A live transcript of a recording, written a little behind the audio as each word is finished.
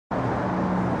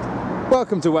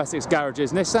Welcome to Wessex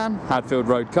Garages Nissan, Hadfield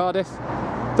Road, Cardiff.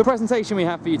 The presentation we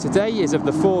have for you today is of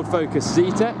the Ford Focus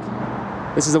Zetec.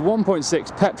 This is a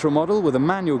 1.6 petrol model with a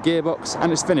manual gearbox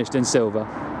and it's finished in silver.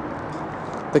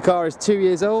 The car is 2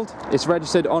 years old, it's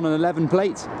registered on an 11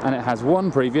 plate and it has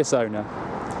one previous owner.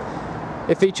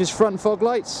 It features front fog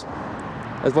lights,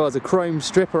 as well as a chrome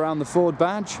strip around the Ford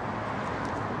badge,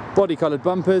 body coloured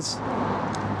bumpers,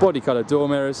 body coloured door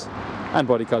mirrors and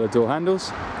body coloured door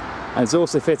handles. And it's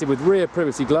also fitted with rear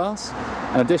privacy glass,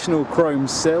 an additional chrome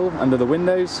sill under the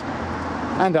windows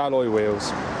and alloy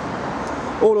wheels.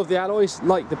 All of the alloys,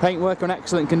 like the paintwork, are in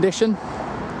excellent condition,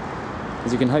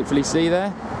 as you can hopefully see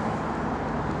there.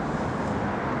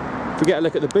 If we get a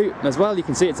look at the boot as well, you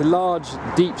can see it's a large,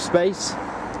 deep space.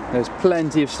 There's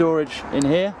plenty of storage in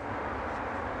here.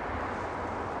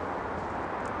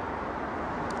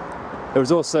 There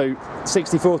is also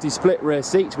 60/40 split rear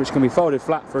seats which can be folded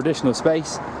flat for additional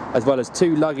space, as well as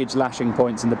two luggage lashing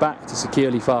points in the back to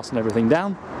securely fasten everything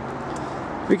down.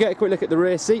 If we get a quick look at the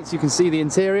rear seats, you can see the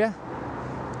interior,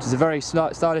 which is a very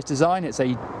stylish design. It's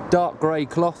a dark grey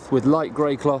cloth with light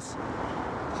grey cloth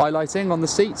highlighting on the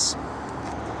seats,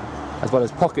 as well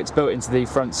as pockets built into the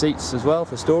front seats as well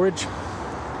for storage.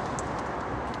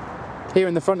 Here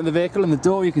in the front of the vehicle, in the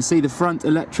door, you can see the front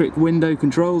electric window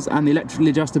controls and the electrically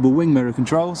adjustable wing mirror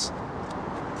controls,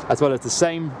 as well as the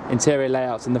same interior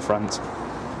layouts in the front.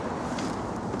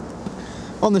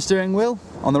 On the steering wheel,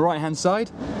 on the right hand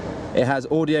side, it has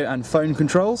audio and phone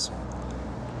controls.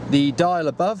 The dial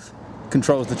above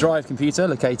controls the drive computer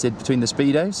located between the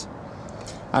speedos,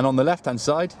 and on the left hand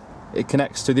side it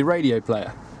connects to the radio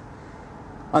player.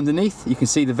 Underneath you can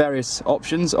see the various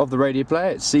options of the radio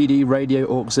player. It's CD, radio,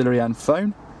 auxiliary and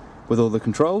phone, with all the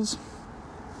controls.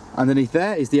 Underneath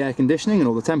there is the air conditioning and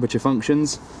all the temperature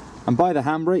functions, and by the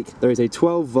handbrake there is a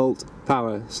 12-volt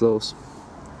power source.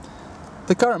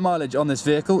 The current mileage on this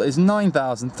vehicle is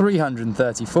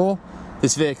 9,334.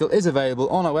 This vehicle is available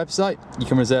on our website. You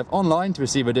can reserve online to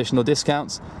receive additional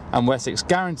discounts, and Wessex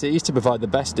guarantees to provide the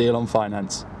best deal on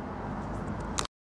finance.